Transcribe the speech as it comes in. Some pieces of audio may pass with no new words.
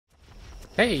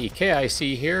Hey,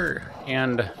 KIC here,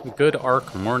 and good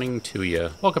ARK morning to you.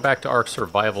 Welcome back to ARK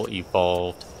Survival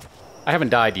Evolved. I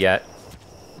haven't died yet.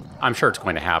 I'm sure it's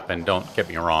going to happen, don't get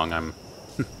me wrong.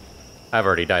 I've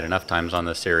already died enough times on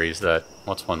this series that,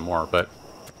 what's one more, but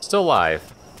still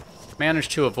alive.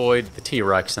 Managed to avoid the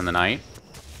T-Rex in the night.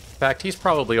 In fact, he's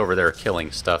probably over there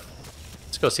killing stuff.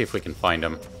 Let's go see if we can find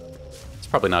him. It's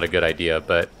probably not a good idea,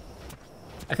 but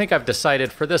I think I've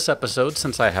decided for this episode,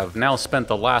 since I have now spent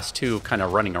the last two kind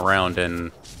of running around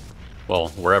in, well,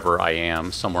 wherever I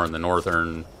am, somewhere in the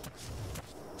northern,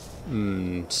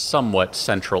 somewhat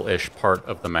central-ish part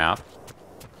of the map,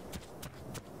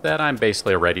 that I'm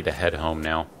basically ready to head home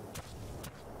now.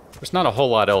 There's not a whole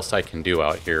lot else I can do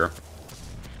out here.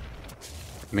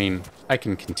 I mean, I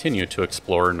can continue to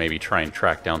explore and maybe try and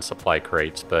track down supply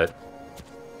crates, but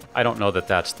I don't know that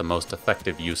that's the most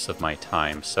effective use of my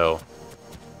time, so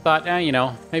thought, you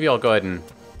know, maybe I'll go ahead and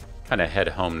kind of head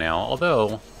home now.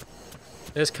 Although,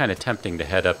 it is kind of tempting to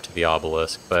head up to the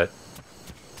obelisk, but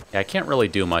yeah, I can't really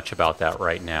do much about that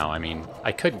right now. I mean,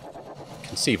 I could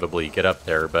conceivably get up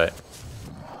there, but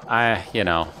you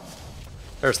know,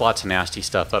 there's lots of nasty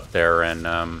stuff up there,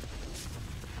 and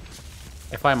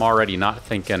if I'm already not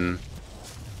thinking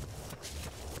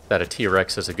that a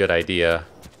T-Rex is a good idea,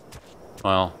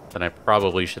 well, then I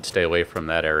probably should stay away from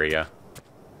that area.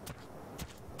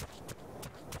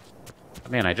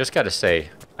 Man, I just gotta say,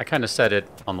 I kind of said it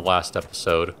on the last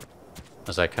episode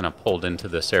as I kind of pulled into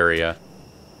this area.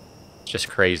 It's just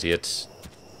crazy. It's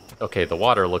okay, the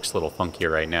water looks a little funky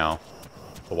right now.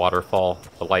 The waterfall,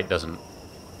 the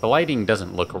lighting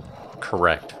doesn't look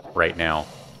correct right now.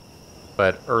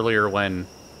 But earlier when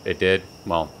it did,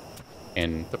 well,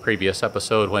 in the previous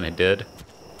episode when it did,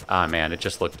 man, it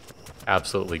just looked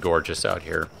absolutely gorgeous out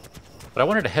here. But I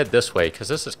wanted to head this way because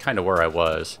this is kind of where I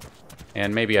was.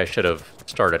 And maybe I should have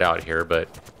started out here, but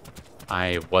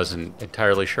I wasn't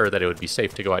entirely sure that it would be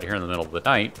safe to go out here in the middle of the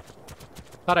night.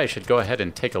 Thought I should go ahead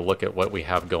and take a look at what we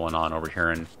have going on over here,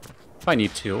 and if I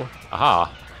need to.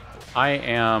 Aha! I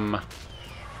am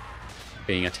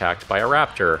being attacked by a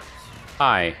raptor.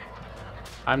 Hi.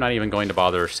 I'm not even going to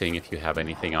bother seeing if you have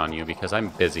anything on you because I'm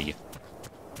busy.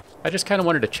 I just kind of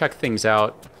wanted to check things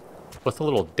out with a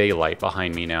little daylight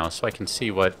behind me now so I can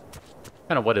see what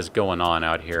is going on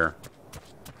out here.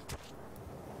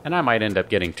 And I might end up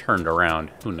getting turned around,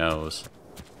 who knows.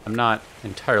 I'm not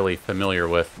entirely familiar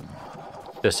with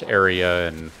this area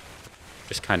and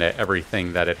just kind of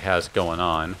everything that it has going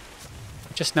on.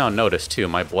 I just now noticed, too,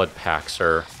 my blood packs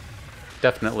are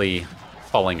definitely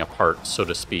falling apart, so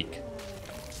to speak.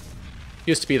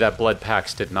 Used to be that blood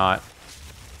packs did not...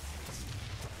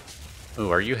 Ooh,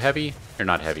 are you heavy? You're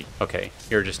not heavy. Okay,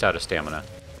 you're just out of stamina.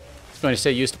 I was going to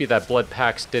say, used to be that blood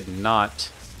packs did not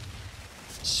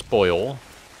spoil,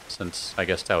 since I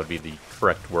guess that would be the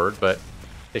correct word, but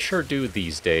they sure do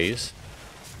these days.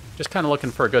 Just kind of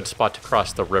looking for a good spot to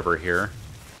cross the river here.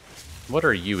 What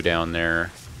are you down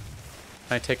there?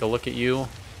 Can I take a look at you?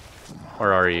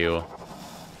 Where are you?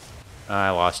 I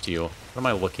lost you. What am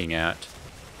I looking at?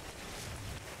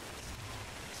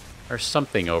 There's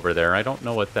something over there. I don't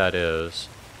know what that is.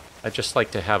 I'd just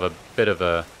like to have a bit of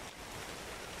a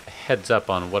heads up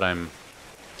on what I'm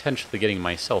potentially getting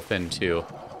myself into.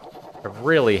 I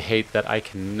really hate that I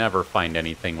can never find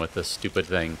anything with this stupid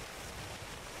thing.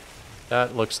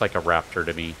 That looks like a raptor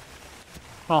to me.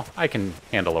 Well, I can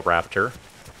handle a raptor.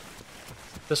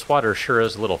 This water sure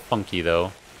is a little funky,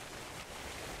 though.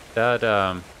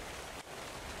 That,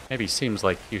 maybe seems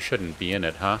like you shouldn't be in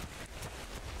it, huh?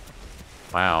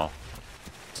 Wow.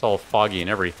 It's all foggy and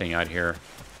everything out here.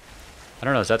 I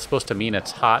don't know, is that supposed to mean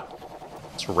it's hot?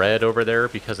 It's red over there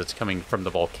because it's coming from the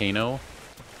volcano?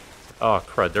 Oh,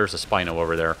 crud, there's a Spino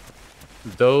over there.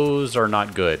 Those are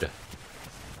not good.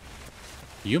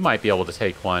 You might be able to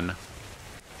take one.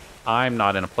 I'm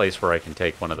not in a place where I can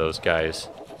take one of those guys.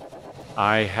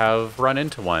 I have run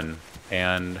into one,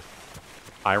 and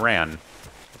I ran.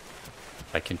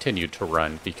 I continued to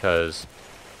run because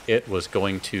it was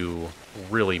going to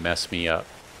really mess me up.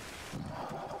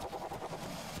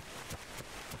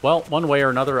 Well, one way or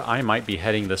another, I might be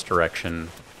heading this direction,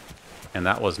 and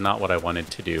that was not what I wanted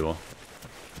to do.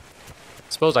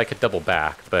 Suppose I could double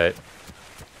back, but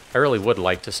I really would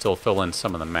like to still fill in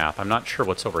some of the map. I'm not sure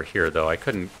what's over here, though. I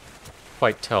couldn't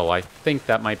quite tell. I think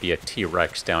that might be a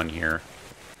T-Rex down here.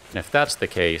 And if that's the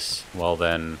case, well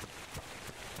then...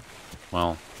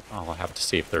 Well, I'll have to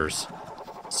see if there's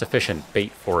sufficient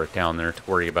bait for it down there to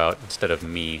worry about instead of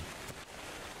me.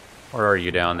 Where are you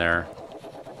down there?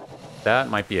 That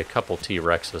might be a couple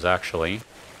T-Rexes, actually.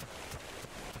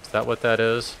 Is that what that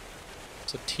is?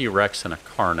 It's a T-Rex and a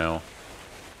Carno.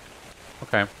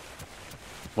 Okay.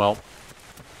 Well,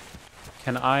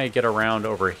 can I get around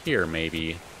over here,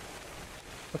 maybe?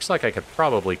 Looks like I could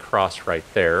probably cross right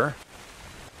there.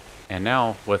 And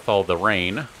now, with all the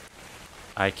rain,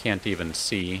 I can't even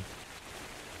see.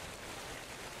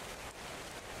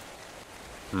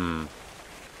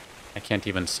 I can't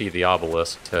even see the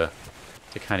obelisk to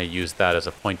kind of use that as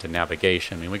a point of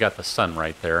navigation. I mean, we got the sun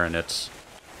right there, and it's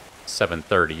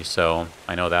 7:30, so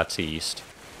I know that's east.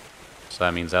 So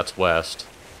that means that's west.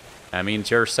 That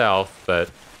means you're south,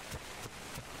 but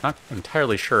not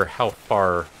entirely sure how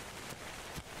far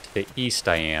to the east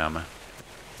I am. I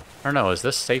don't know, is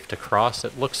this safe to cross?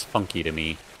 It looks funky to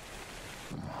me.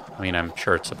 I mean, I'm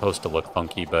sure it's supposed to look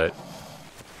funky, but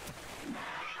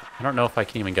I don't know if I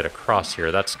can even get across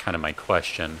here. That's kind of my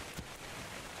question.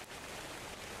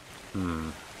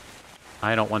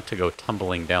 I don't want to go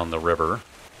tumbling down the river.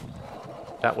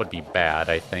 That would be bad,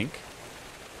 I think.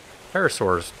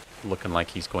 Parasaur's looking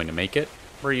like he's going to make it.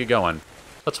 Where are you going?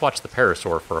 Let's watch the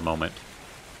parasaur for a moment.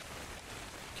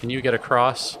 Can you get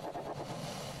across?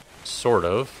 Sort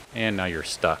of. And now you're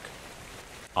stuck.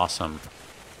 Awesome.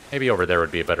 Maybe over there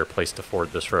would be a better place to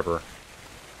ford this river.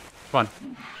 Come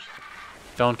on.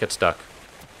 Don't get stuck.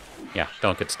 Yeah,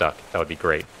 don't get stuck. That would be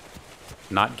great.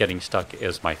 Not getting stuck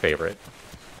is my favorite.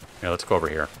 Here, let's go over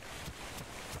here.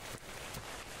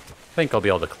 I think I'll be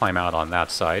able to climb out on that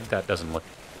side. That doesn't look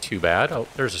too bad. Oh,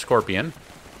 there's a scorpion.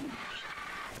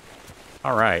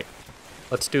 Alright.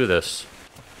 Let's do this.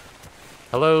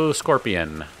 Hello,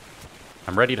 scorpion.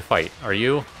 I'm ready to fight. Are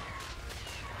you?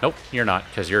 Nope, you're not,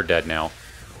 because you're dead now.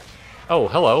 Oh,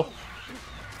 hello.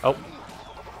 Oh.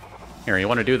 Here, you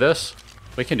want to do this?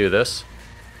 We can do this.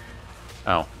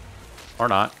 Oh. Or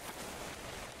not.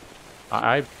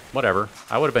 Whatever.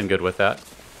 I would have been good with that.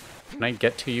 Can I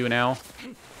get to you now?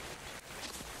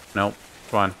 Nope.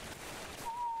 Come on.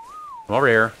 Come over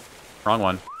here. Wrong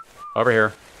one. Over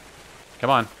here. Come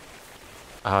on.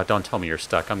 Don't tell me you're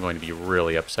stuck. I'm going to be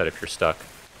really upset if you're stuck.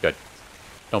 Good.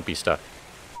 Don't be stuck.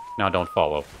 Now don't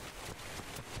follow.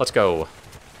 Let's go.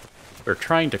 We're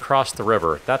trying to cross the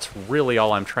river. That's really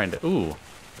all I'm trying to...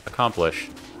 accomplish.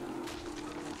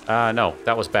 No.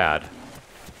 That was bad.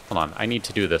 Hold on. I need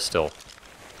to do this still.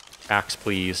 Axe,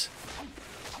 please.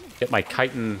 Get my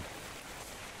chitin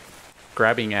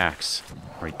grabbing axe.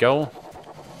 There we go.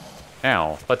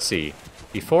 Now, let's see.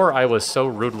 Before I was so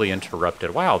rudely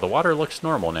interrupted. Wow, the water looks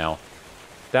normal now.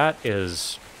 That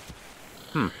is...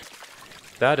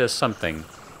 That is something.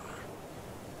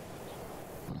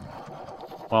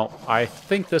 Well, I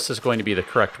think this is going to be the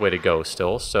correct way to go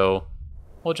still, so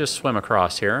we'll just swim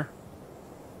across here.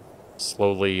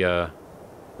 Slowly, I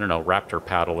don't know, raptor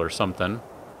paddle or something.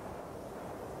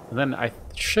 And then I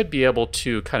should be able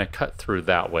to kind of cut through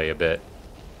that way a bit.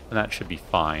 And that should be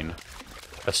fine.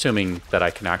 Assuming that I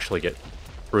can actually get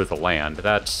through the land.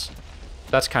 That's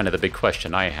kind of the big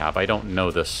question I have. I don't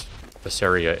know this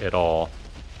area at all.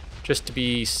 Just to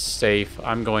be safe,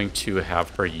 I'm going to have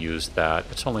her use that.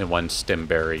 It's only one stem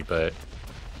berry, but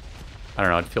I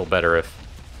don't know, I'd feel better if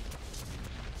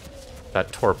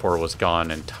that torpor was gone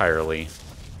entirely.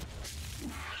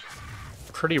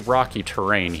 Pretty rocky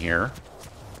terrain here.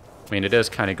 I mean, it is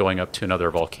kind of going up to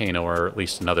another volcano, or at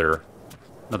least another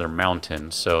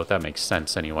mountain, so that makes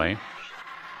sense anyway.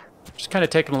 Just kind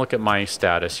of taking a look at my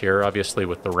status here. Obviously,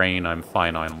 with the rain, I'm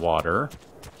fine on water.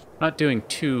 Not doing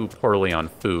too poorly on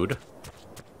food.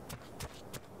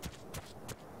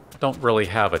 Don't really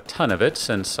have a ton of it,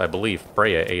 since I believe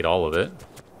Freya ate all of it.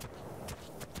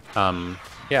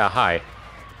 Yeah, hi.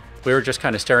 We were just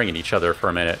kind of staring at each other for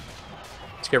a minute.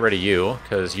 Let's get rid of you,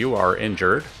 because you are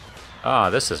injured.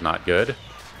 This is not good.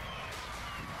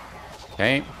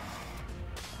 Okay.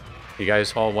 You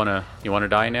guys all wanna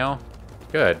die now?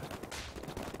 Good.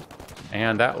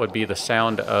 And that would be the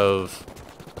sound of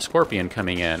a scorpion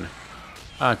coming in.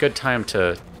 Good time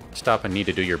to stop and need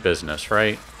to do your business,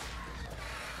 right?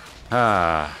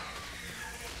 No,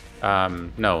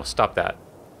 stop that.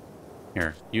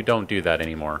 Here, you don't do that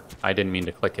anymore. I didn't mean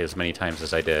to click as many times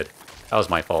as I did. That was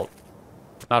my fault.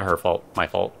 Not her fault, my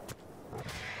fault.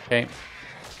 Okay,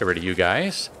 get rid of you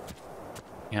guys.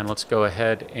 And let's go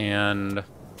ahead and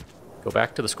go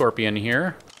back to the scorpion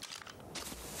here.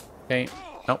 Okay,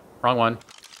 nope, wrong one.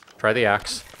 Try the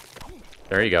axe.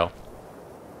 There you go.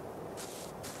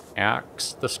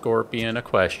 Ask the scorpion a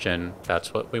question.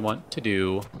 That's what we want to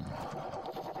do.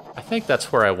 I think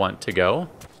that's where I want to go.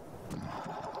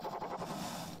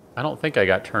 I don't think I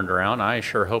got turned around. I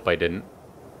sure hope I didn't.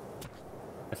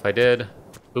 If I did,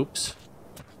 oops.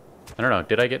 I don't know,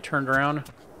 did I get turned around?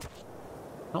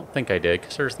 I don't think I did,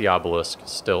 because there's the obelisk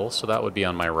still, so that would be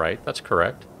on my right. That's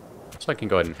correct. So I can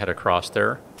go ahead and head across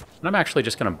there. And I'm actually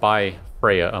just going to buy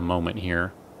Freya a moment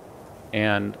here.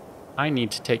 And I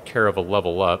need to take care of a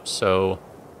level up, so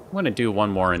I'm going to do one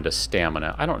more into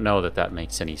stamina. I don't know that that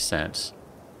makes any sense.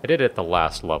 I did it at the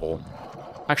last level.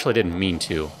 Actually, I didn't mean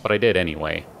to, but I did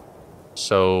anyway.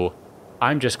 So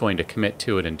I'm just going to commit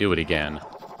to it and do it again.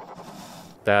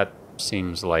 That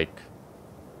seems like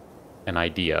an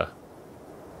idea.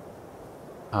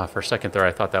 For a second there,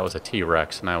 I thought that was a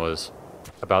T-Rex, and I was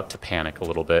about to panic a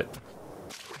little bit.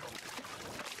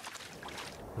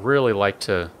 Really like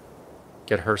to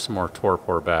get her some more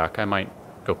torpor back. I might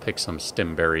go pick some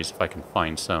stim berries if I can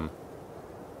find some.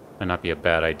 Might not be a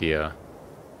bad idea.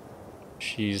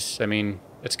 I mean,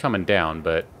 it's coming down,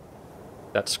 but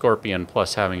that scorpion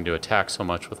plus having to attack so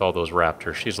much with all those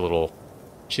raptors, she's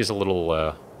a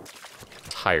little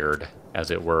tired, as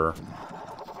it were.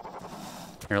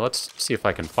 Here, let's see if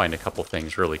I can find a couple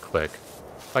things really quick.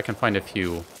 If I can find a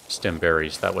few stim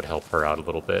berries, that would help her out a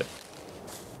little bit.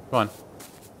 Come on.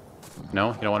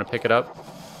 No? You don't want to pick it up?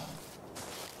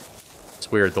 It's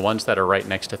weird. The ones that are right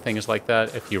next to things like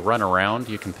that, if you run around,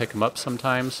 you can pick them up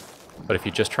sometimes. But if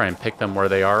you just try and pick them where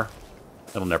they are,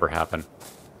 it'll never happen.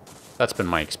 That's been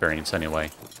my experience anyway.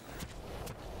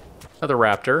 Another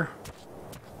raptor.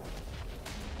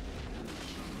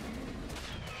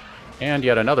 And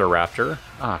yet another raptor.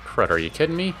 Ah, crud, are you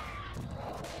kidding me?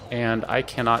 And I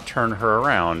cannot turn her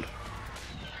around.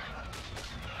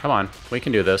 Come on, we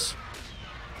can do this.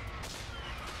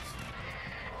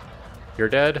 You're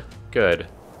dead? Good.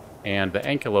 And the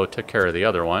ankylo took care of the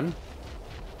other one.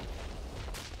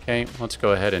 Okay, let's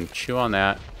go ahead and chew on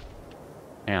that.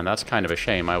 And that's kind of a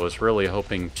shame. I was really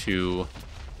hoping to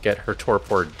get her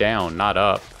torpor down, not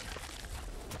up.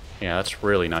 Yeah, that's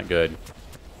really not good.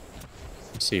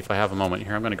 Let's see if I have a moment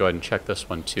here. I'm going to go ahead and check this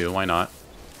one too. Why not?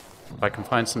 If I can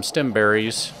find some stim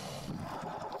berries.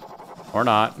 Or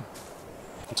not.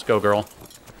 Let's go, girl.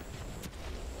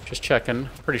 Just checking.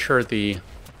 Pretty sure the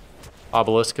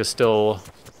obelisk is still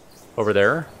over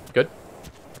there. Good.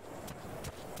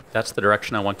 That's the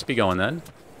direction I want to be going then.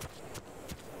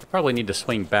 Probably need to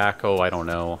swing back, I don't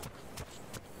know.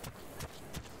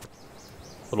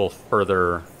 A little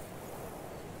further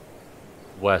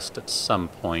west at some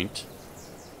point.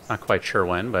 Not quite sure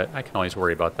when, but I can always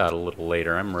worry about that a little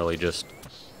later. I'm really just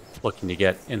looking to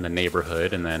get in the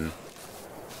neighborhood, and then,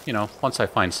 you know, once I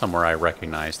find somewhere I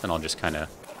recognize, then I'll just kind of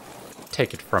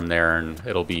take it from there, and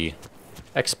it'll be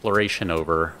exploration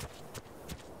over.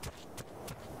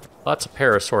 Lots of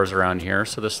parasaurs around here,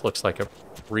 so this looks like a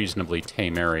reasonably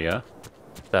tame area.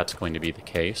 That's going to be the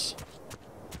case.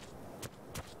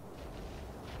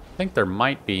 I think there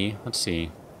might be, let's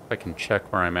see if I can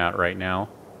check where I'm at right now.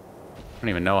 I don't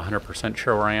even know 100%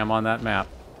 sure where I am on that map.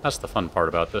 That's the fun part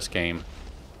about this game.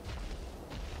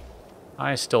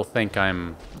 I still think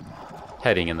I'm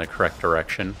heading in the correct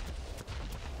direction.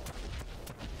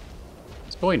 I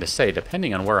was going to say,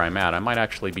 depending on where I'm at, I might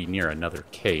actually be near another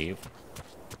cave.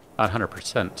 Not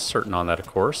 100% certain on that, of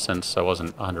course, since I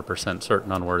wasn't 100%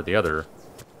 certain on where the other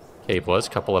cave was a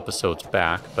couple episodes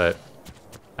back, but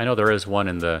I know there is one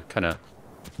in the kind of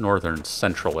northern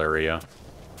central area.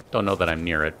 Don't know that I'm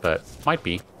near it, but might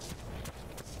be.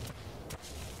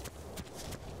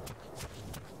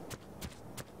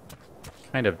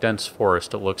 Kind of dense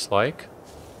forest, it looks like.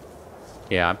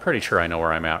 Yeah, I'm pretty sure I know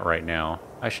where I'm at right now.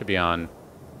 I should be on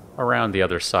around the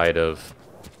other side of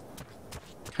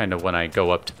kind of when I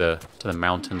go up to the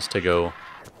mountains to go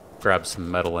grab some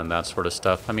metal and that sort of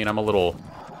stuff. I mean, I'm a little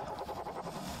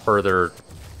further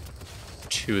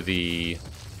to the...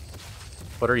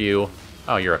 What are you?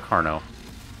 Oh, you're a Carno.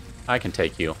 I can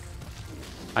take you.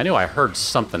 I knew I heard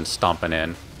something stomping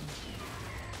in.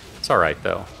 It's alright,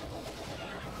 though.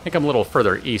 I think I'm a little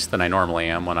further east than I normally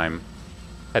am when I'm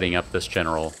heading up this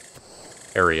general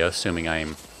area, assuming I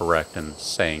am correct in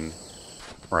saying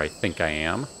where I think I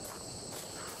am.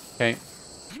 Okay.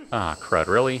 Ah, crud,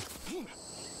 really?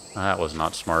 That was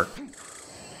not smart.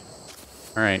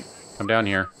 Alright, come down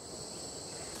here.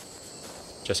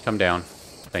 Just come down.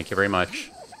 Thank you very much.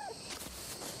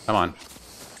 Come on.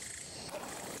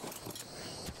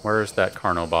 Where's that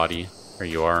Carno body? There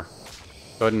you are.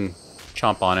 Go ahead and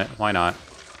chomp on it. Why not?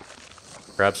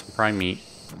 Grab some prime meat.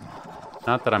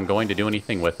 Not that I'm going to do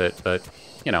anything with it, but,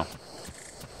 you know.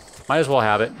 Might as well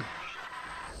have it.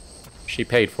 She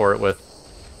paid for it with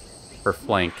her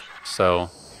flank, so...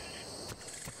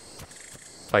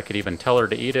 If I could even tell her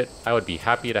to eat it, I would be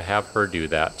happy to have her do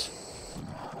that.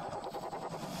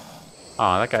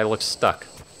 Aw, that guy looks stuck.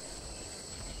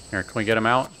 Here, can we get him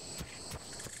out?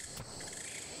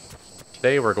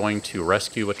 Today we're going to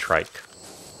rescue a trike.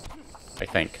 I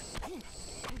think.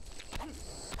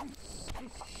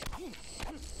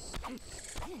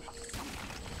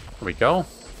 There we go.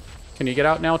 Can you get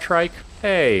out now, Trike?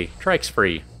 Hey, Trike's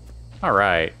free.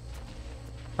 Alright.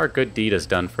 Our good deed is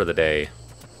done for the day.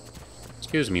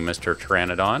 Excuse me, Mr.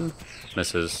 Pteranodon.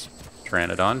 Mrs.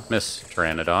 Pteranodon. Miss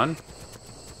Pteranodon.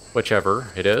 Whichever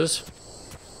it is.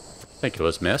 I think it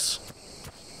was Miss.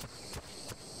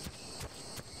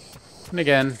 And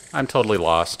again, I'm totally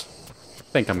lost. I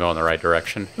think I'm going the right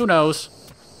direction. Who knows?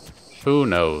 Who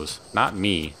knows? Not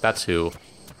me. That's who.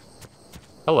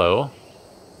 Hello.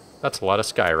 That's a lot of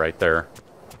sky right there.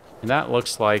 And that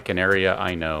looks like an area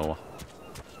I know.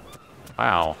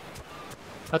 Wow.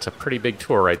 That's a pretty big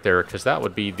tour right there, because that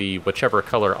would be the whichever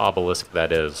color obelisk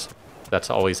that is. That's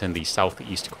always in the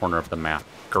southeast corner of the map.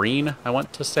 Green, I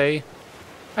want to say.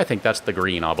 I think that's the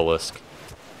green obelisk.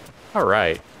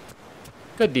 Alright.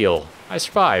 Good deal. I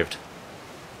survived.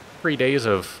 3 days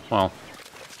of, well,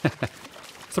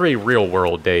 3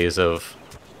 real-world days of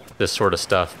this sort of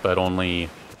stuff, but only,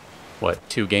 what,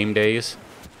 2 game days?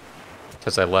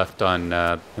 Because I left on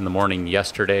in the morning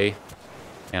yesterday,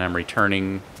 and I'm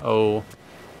returning,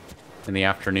 in the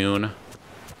afternoon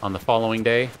on the following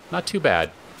day. Not too bad.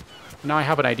 Now I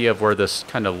have an idea of where this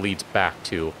kind of leads back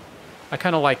to. I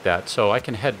kind of like that, so I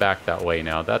can head back that way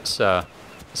now. That's not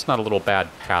a little bad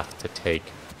path to take.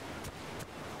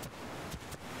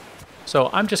 So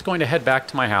I'm just going to head back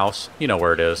to my house. You know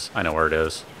where it is. I know where it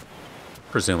is.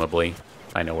 Presumably,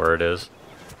 I know where it is.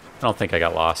 I don't think I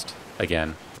got lost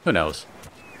again. Who knows?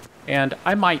 And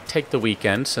I might take the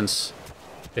weekend, since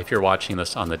if you're watching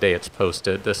this on the day it's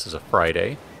posted, this is a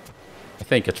Friday. I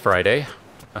think it's Friday.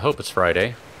 I hope it's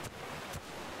Friday.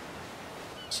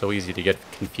 So easy to get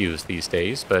confused these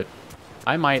days, but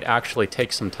I might actually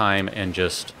take some time and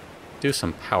just do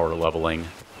some power leveling.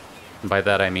 And by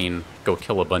that I mean go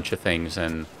kill a bunch of things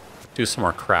and do some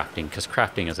more crafting, because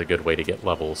crafting is a good way to get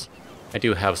levels. I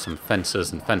do have some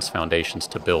fences and fence foundations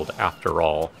to build after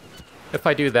all. If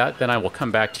I do that, then I will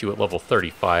come back to you at level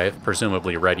 35,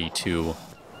 presumably ready to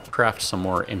craft some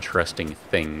more interesting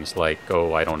things like,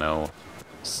 I don't know,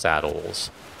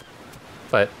 saddles.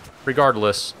 But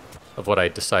regardless of what I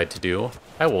decide to do,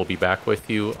 I will be back with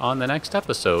you on the next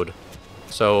episode.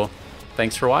 So,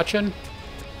 thanks for watching.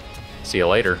 See you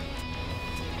later.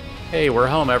 Hey, we're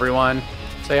home, everyone.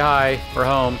 Say hi. We're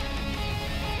home.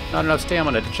 Not enough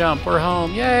stamina to jump. We're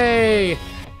home. Yay!